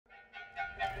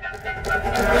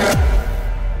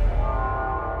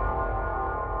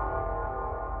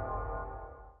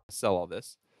sell all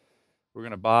this. We're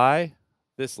going to buy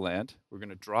this land. We're going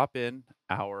to drop in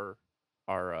our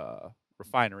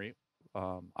refinery,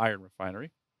 iron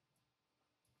refinery,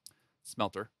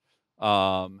 smelter.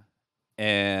 And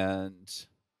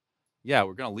yeah,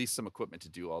 we're going to lease some equipment to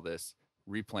do all this,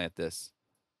 replant this,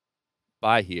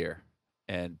 buy here,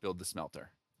 and build the smelter.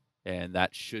 And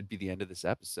that should be the end of this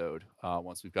episode.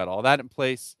 Once we've got all that in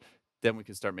place, then we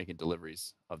can start making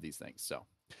deliveries of these things. So,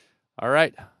 all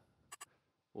right,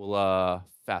 we'll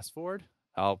fast forward.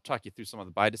 I'll talk you through some of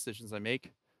the buy decisions I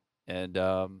make and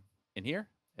in here.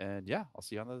 And yeah, I'll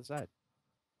see you on the other side.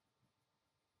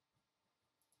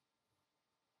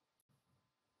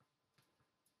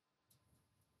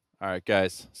 All right,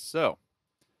 guys. So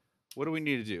what do we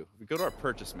need to do? We go to our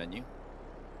purchase menu.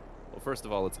 Well, first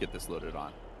of all, let's get this loaded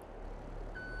on.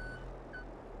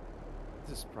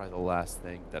 This is probably the last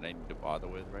thing that I need to bother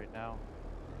with right now.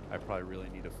 I probably really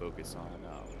need to focus on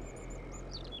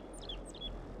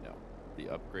the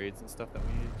upgrades and stuff that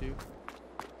we need to do.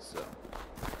 So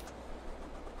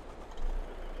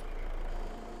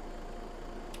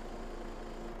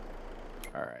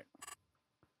all right,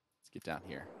 let's get down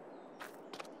here.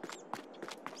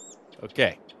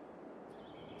 Okay,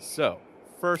 so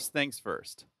first things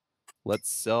first, let's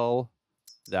sell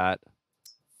that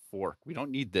fork. We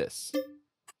don't need this.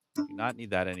 We do not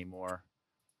need that anymore.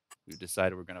 We've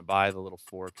decided we're going to buy the little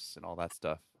forks and all that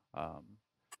stuff.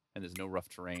 And there's no rough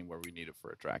terrain where we need it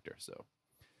for a tractor. So,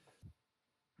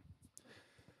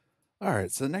 all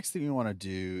right. So the next thing we want to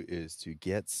do is to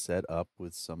get set up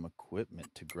with some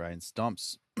equipment to grind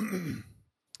stumps.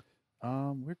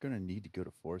 We're going to need to go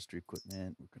to forestry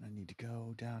equipment. We're going to need to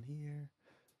go down here.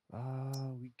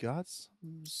 We got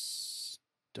some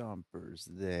stumpers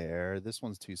there. This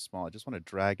one's too small. I just want to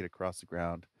drag it across the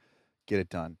ground, get it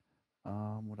done.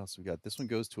 What else we got? This one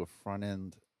goes to a front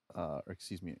end,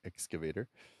 excavator.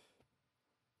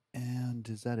 And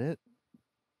is that it?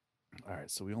 All right,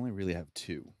 so we only really have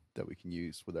two that we can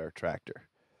use with our tractor.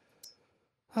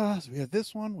 So we have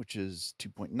this one, which is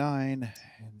 2.9, and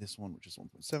this one, which is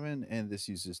 1.7, and this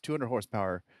uses 200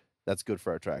 horsepower. That's good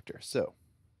for our tractor. So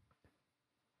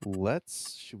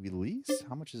should we lease?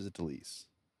 How much is it to lease?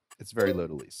 It's very low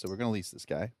to lease. So we're going to lease this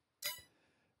guy.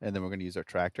 And then we're going to use our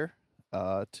tractor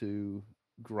to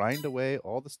grind away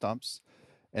all the stumps.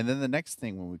 And then the next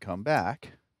thing when we come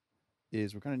back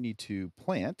is we're going to need to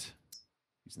plant,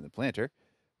 using the planter,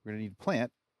 we're going to need to plant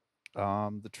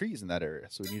the trees in that area.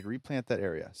 So we need to replant that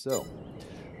area. So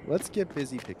let's get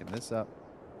busy picking this up.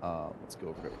 Let's go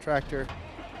over to the tractor,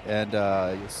 and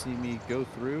you'll see me go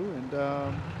through, and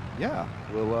yeah,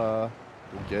 we'll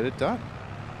get it done.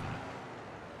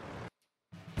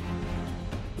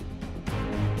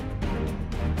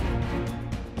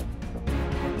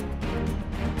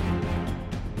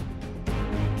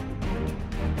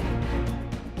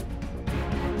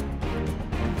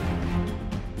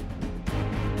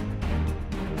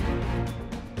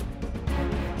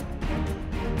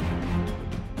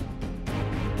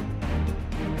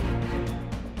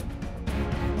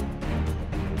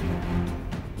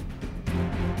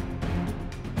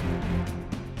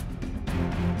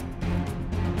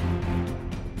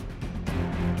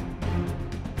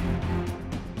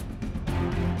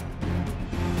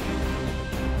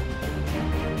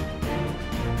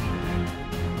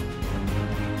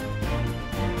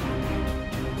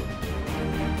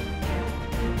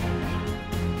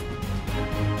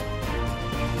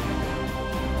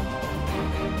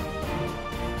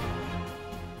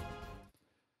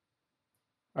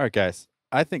 All right, guys,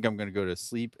 I think I'm going to go to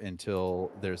sleep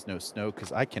until there's no snow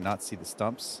because I cannot see the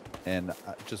stumps, and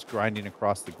just grinding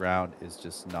across the ground is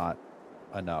just not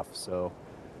enough. So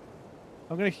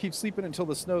I'm going to keep sleeping until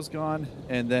the snow's gone,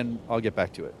 and then I'll get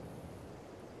back to it.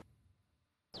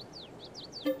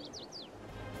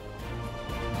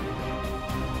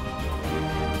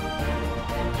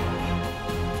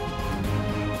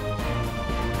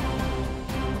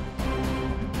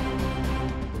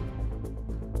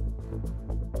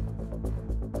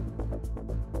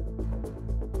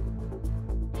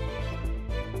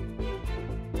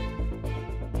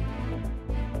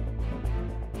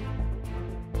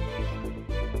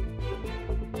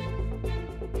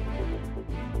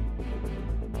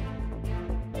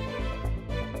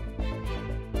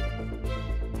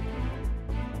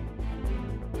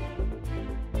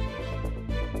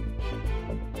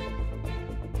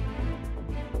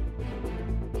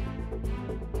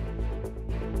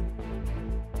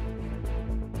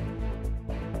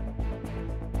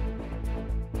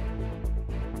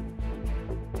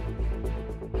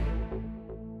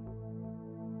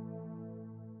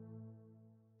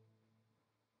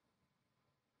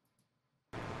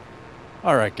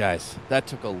 All right, guys, that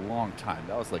took a long time.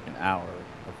 That was like an hour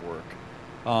of work.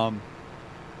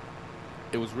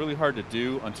 It was really hard to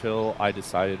do until I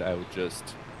decided I would just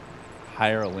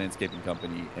hire a landscaping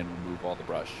company and remove all the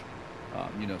brush.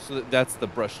 So that's the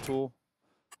brush tool.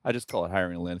 I just call it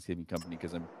hiring a landscaping company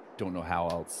because I don't know how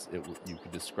else you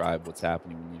could describe what's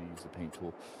happening when you use the paint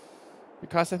tool. It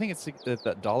costs, I think it's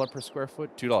that dollar per square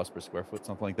foot, $2 per square foot,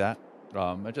 something like that.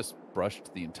 I just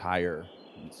brushed the entire,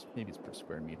 maybe it's per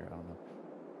square meter, I don't know.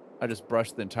 I just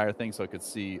brushed the entire thing so I could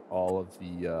see all of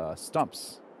the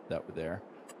stumps that were there.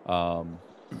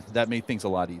 That made things a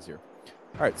lot easier.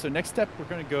 All right, so next step, we're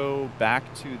going to go back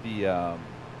to the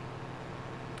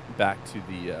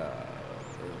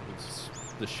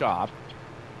shop,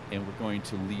 and we're going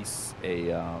to lease a.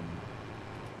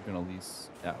 We're going to lease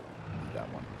that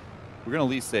one. We're going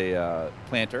to lease a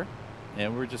planter,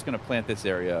 and we're just going to plant this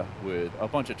area with a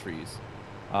bunch of trees.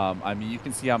 I mean, you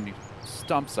can see how many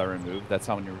stumps I removed. That's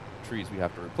how many trees we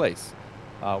have to replace.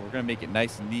 We're going to make it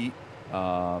nice and neat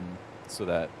so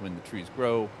that when the trees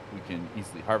grow, we can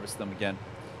easily harvest them again.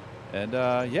 And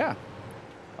yeah,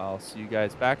 I'll see you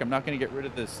guys back. I'm not going to get rid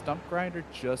of this stump grinder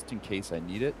just in case I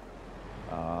need it.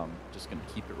 Just going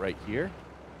to keep it right here.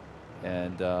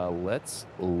 And let's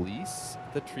lease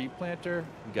the tree planter.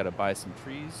 We got to buy some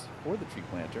trees for the tree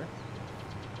planter.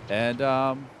 And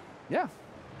yeah,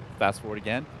 fast forward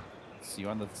again. See you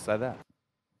on the side of that.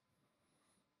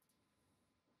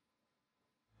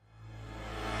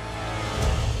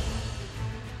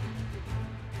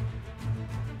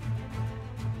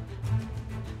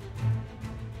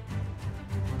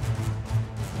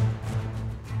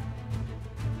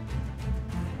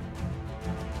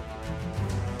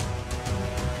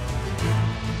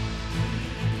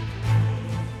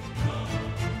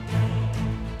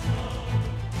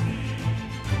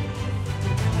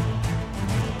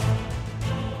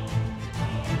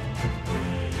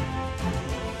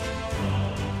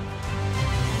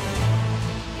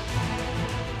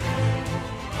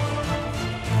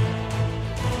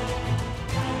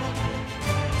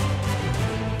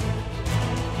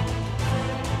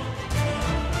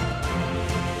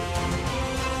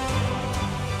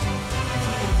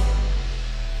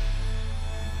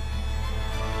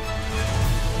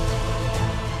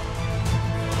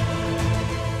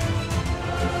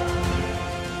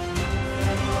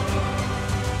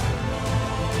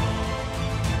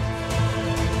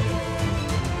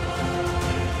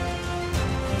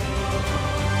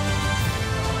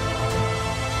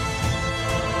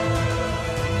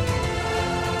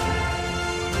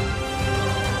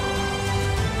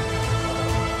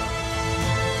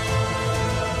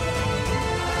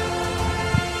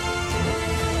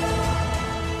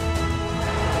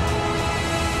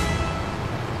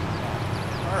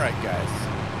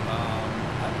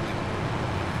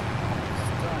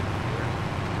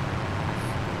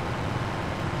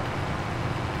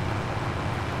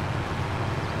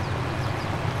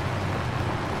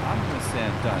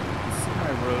 Done. You can see my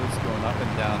rows going up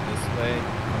and down this way.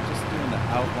 I'm just doing the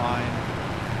outline,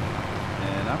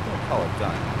 and I'm going to call it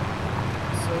done.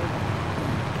 So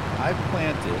I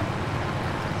planted.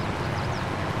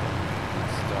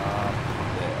 Stop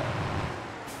there.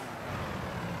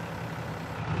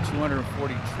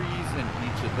 240 trees in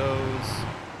each of those.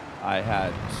 I had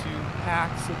 2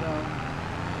 packs of them,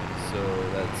 so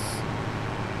that's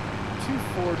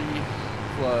 240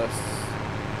 plus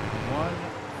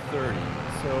 130.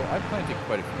 So I planted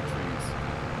quite a few trees.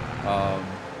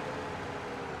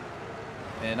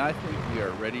 And I think we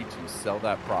are ready to sell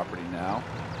that property now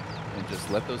and just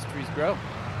let those trees grow.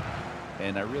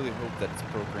 And I really hope that it's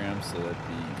programmed so that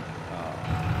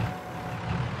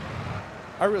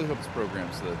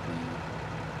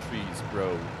the trees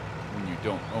grow when you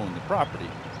don't own the property.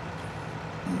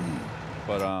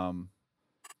 But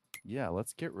yeah,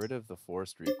 let's get rid of the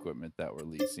forestry equipment that we're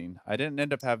leasing. I didn't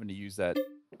end up having to use that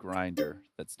grinder,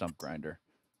 that stump grinder,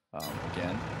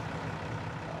 again.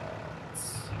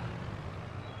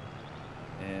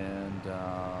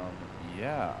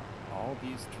 Yeah, all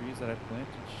these trees that I planted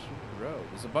should grow.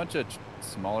 There's a bunch of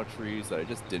smaller trees that I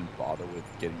just didn't bother with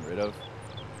getting rid of.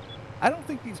 I don't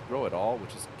think these grow at all,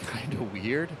 which is kind of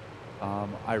weird.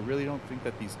 I really don't think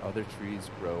that these other trees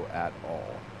grow at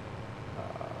all.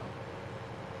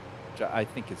 I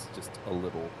think it's just a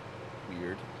little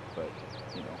weird, but,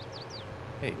 you know,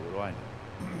 hey, what do I know?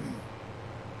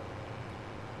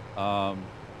 All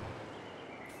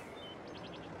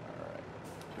right,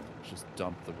 just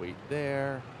dump the weight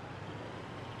there.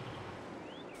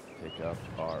 Pick up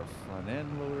our front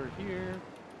end loader here.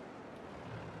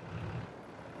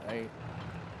 All right,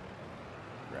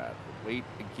 grab the weight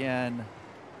again.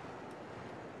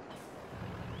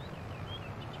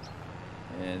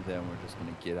 And then we're just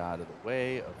going to get out of the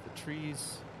way of the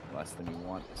trees. The last thing we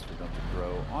want is for them to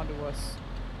grow onto us.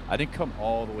 I didn't come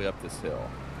all the way up this hill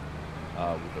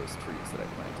with those trees that I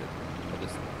planted. I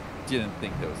just didn't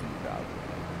think there was any value in it.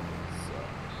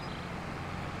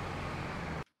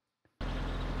 So.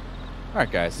 All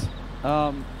right, guys.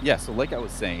 Yeah, so like I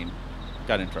was saying,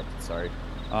 got interrupted, sorry.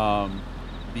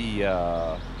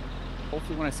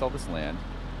 Hopefully when I sell this land,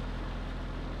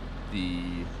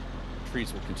 the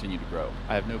trees will continue to grow.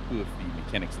 I have no clue if the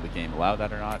mechanics of the game allow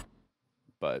that or not,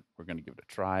 but we're going to give it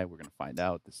a try. We're going to find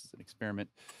out. This is an experiment.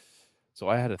 So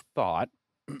I had a thought.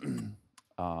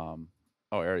 Oh,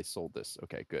 I already sold this.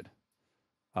 Okay, good.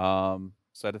 So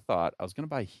I had a thought. I was going to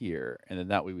buy here, and then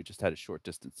that way we just had a short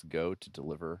distance to go to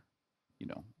deliver, you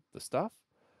know, the stuff.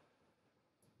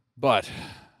 But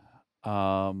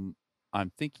I'm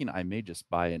thinking I may just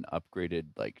buy an upgraded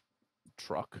like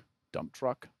dump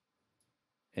truck,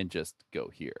 and just go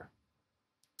here,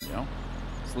 you know?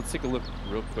 So let's take a look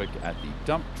real quick at the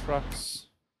dump trucks.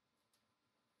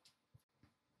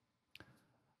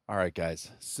 All right, guys.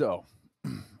 So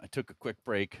I took a quick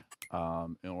break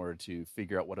in order to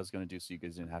figure out what I was going to do so you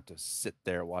guys didn't have to sit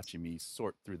there watching me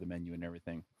sort through the menu and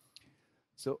everything.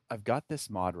 So I've got this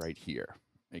mod right here.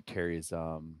 It carries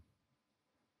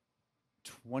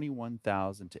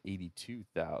 21,000 to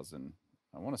 82,000.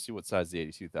 I want to see what size the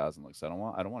 82,000 looks. I don't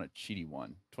want a cheaty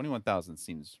one. 21,000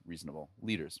 seems reasonable.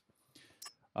 Liters.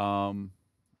 And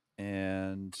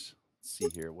let's see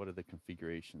here. What are the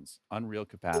configurations? Unreal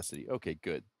capacity. Okay,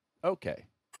 good. Okay.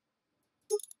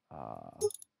 Ooh,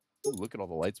 look at all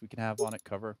the lights we can have on it.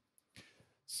 Cover.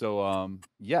 So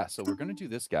yeah. So we're gonna do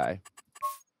this guy,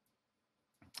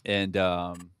 and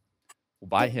we'll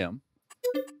buy him,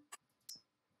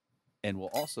 and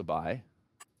we'll also buy.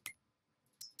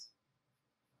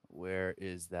 Where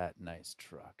is that nice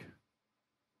truck?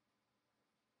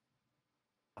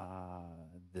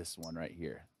 This one right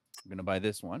here. We're going to buy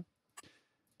this one.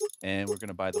 And we're going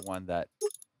to buy the one that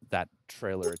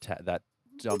trailer, that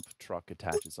dump truck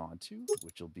attaches onto,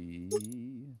 which will be,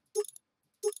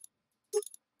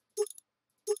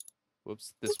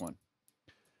 whoops, this one.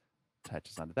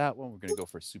 Attaches onto that one. We're going to go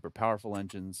for super powerful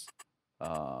engines.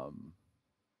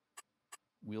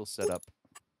 Wheel setup.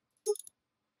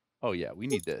 Oh, yeah, we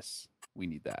need this. We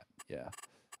need that. Yeah.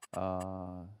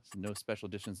 So no special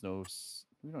editions.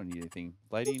 We don't need anything.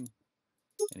 Lighting.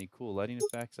 Any cool lighting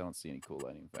effects? I don't see any cool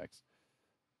lighting effects.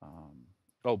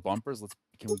 Oh, bumpers.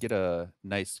 Can we get a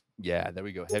nice? Yeah, there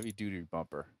we go. Heavy duty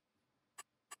bumper.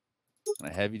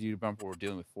 And a heavy duty bumper. We're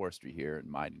dealing with forestry here and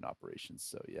mining operations.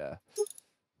 So yeah.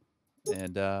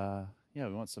 And yeah,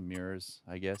 we want some mirrors,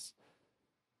 I guess.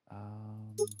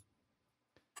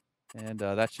 And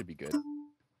that should be good.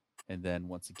 And then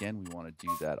once again, we want to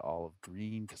do that olive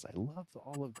green because I love the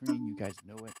olive green. You guys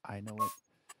know it. I know it.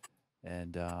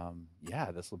 And yeah,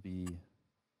 it'll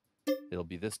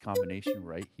be this combination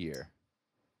right here.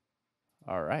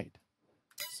 All right.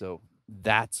 So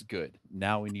that's good.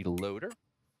 Now we need a loader.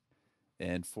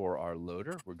 And for our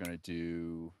loader, we're going to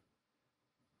do,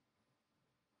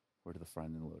 where do the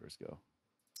front end loaders go?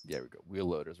 There we go. Wheel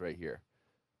loaders right here.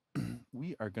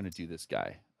 We are going to do this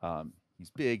guy. He's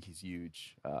big, he's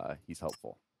huge, he's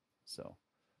helpful. So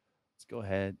let's go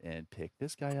ahead and pick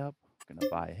this guy up. We're going to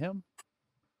buy him.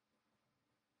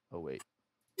 Oh, wait.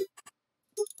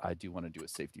 I do want to do a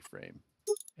safety frame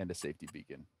and a safety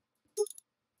beacon.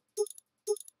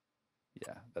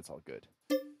 Yeah, that's all good.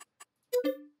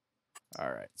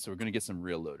 All right, so we're going to get some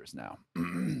real loaders now.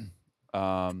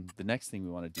 The next thing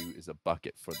we want to do is a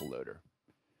bucket for the loader.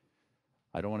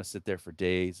 I don't want to sit there for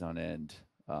days on end,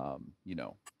 you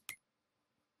know,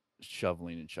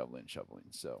 shoveling and shoveling and shoveling.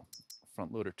 So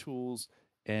front loader tools.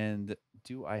 And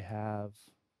do I have,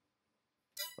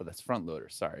 oh, that's front loader.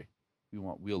 Sorry. We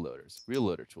want wheel loaders, real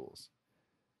loader tools.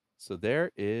 So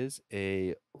there is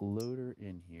a loader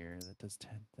in here that does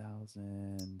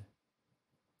 10,000.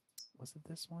 Was it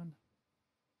this one?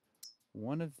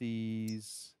 One of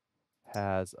these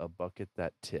has a bucket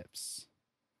that tips.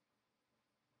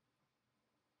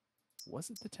 Was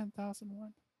it the 10,000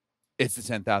 one? It's the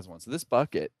 10,000 one. So this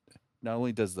bucket not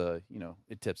only does the, you know,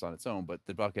 it tips on its own, but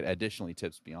the bucket additionally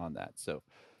tips beyond that. So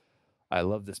I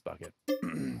love this bucket.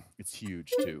 It's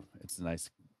huge too. It's a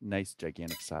nice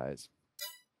gigantic size.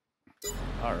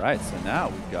 All right, so now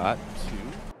we've got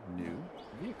 2 new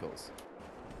vehicles.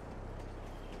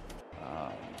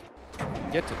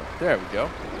 Get to them. There we go.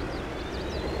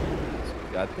 So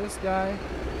we got this guy.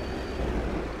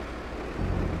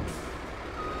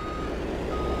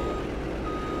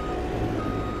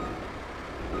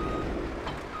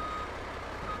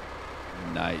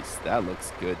 Nice. That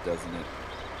looks good, doesn't it?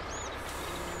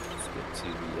 get to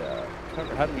the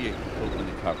cover. How do we open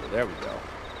the cover? There we go.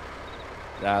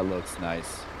 That looks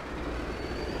nice.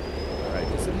 All right,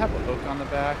 does it have a hook on the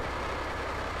back?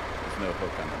 There's no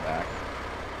hook on the back.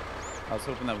 I was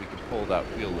hoping that we could pull that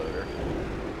wheel loader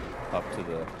up to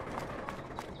the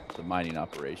mining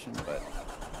operation, but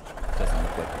it doesn't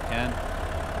look like we can.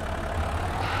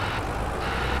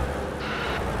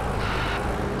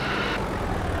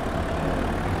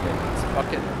 Get this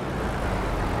bucket.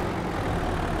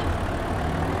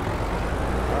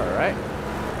 All right.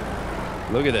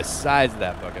 Look at the size of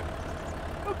that bucket.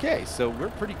 Okay, so we're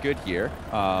pretty good here.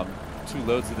 2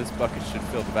 loads of this bucket should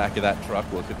fill the back of that truck.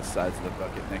 Look at the size of the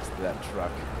bucket next to that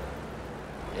truck.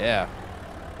 Yeah.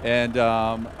 And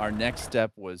our next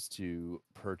step was to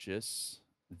purchase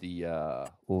the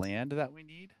land that we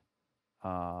need.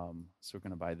 So we're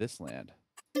going to buy this land.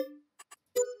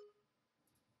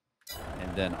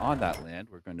 And then on that land,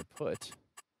 we're going to put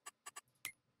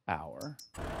our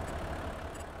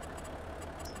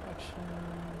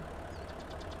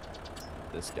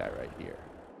this guy right here.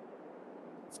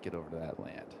 Let's get over to that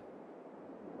land.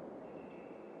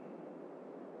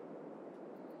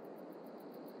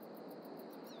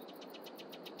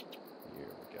 Here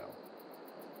we go.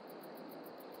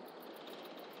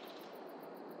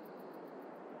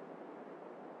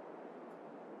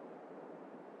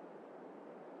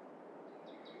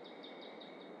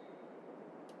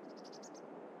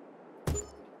 There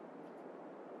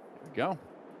we go.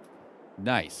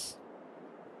 Nice.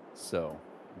 So,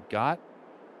 got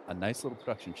a nice little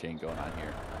production chain going on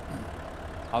here.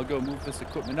 I'll go move this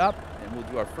equipment up, and we'll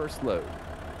do our first load.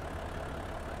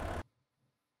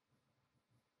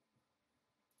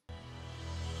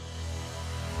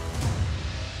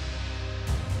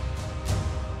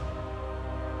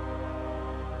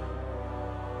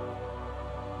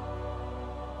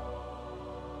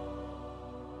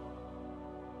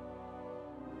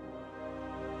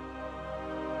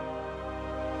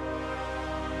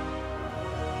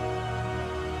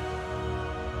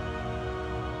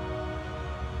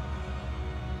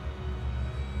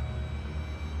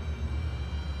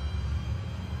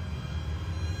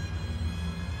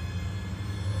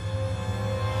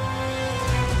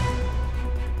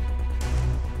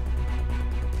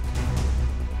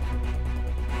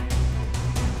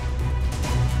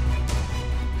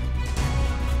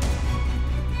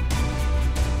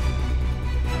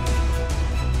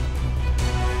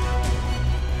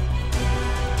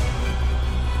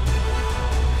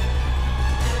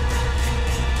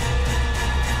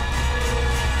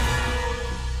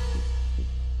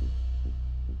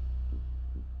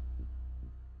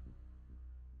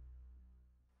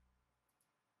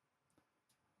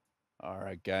 All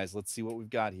right, guys, let's see what we've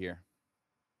got here.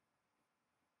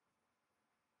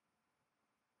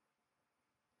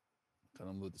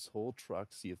 Gonna move this whole truck,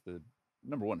 see if the,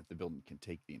 number one, if the building can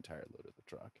take the entire load of the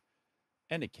truck.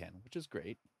 And it can, which is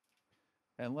great.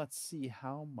 And let's see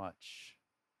how much,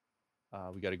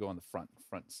 we gotta go on the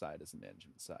front side as an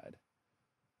engine side.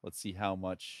 Let's see how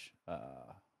much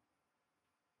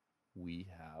we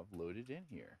have loaded in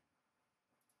here.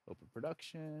 Open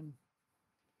production.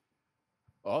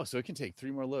 Oh, so it can take 3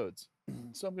 more loads.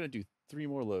 So I'm going to do 3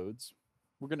 more loads.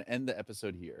 We're going to end the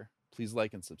episode here. Please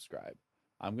like and subscribe.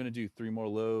 I'm going to do 3 more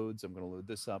loads. I'm going to load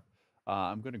this up.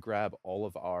 I'm going to grab all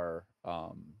of our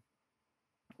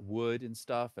wood and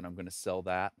stuff, and I'm going to sell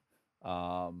that.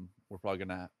 We're probably going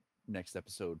to, next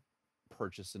episode,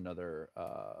 purchase another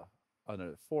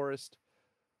forest.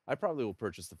 I probably will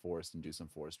purchase the forest and do some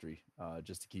forestry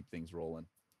just to keep things rolling.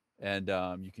 And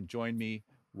you can join me.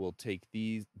 We'll take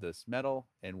this metal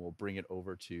and we'll bring it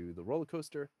over to the roller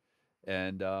coaster.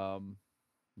 And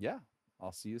yeah,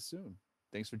 I'll see you soon.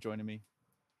 Thanks for joining me.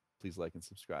 Please like and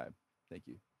subscribe. Thank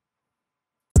you.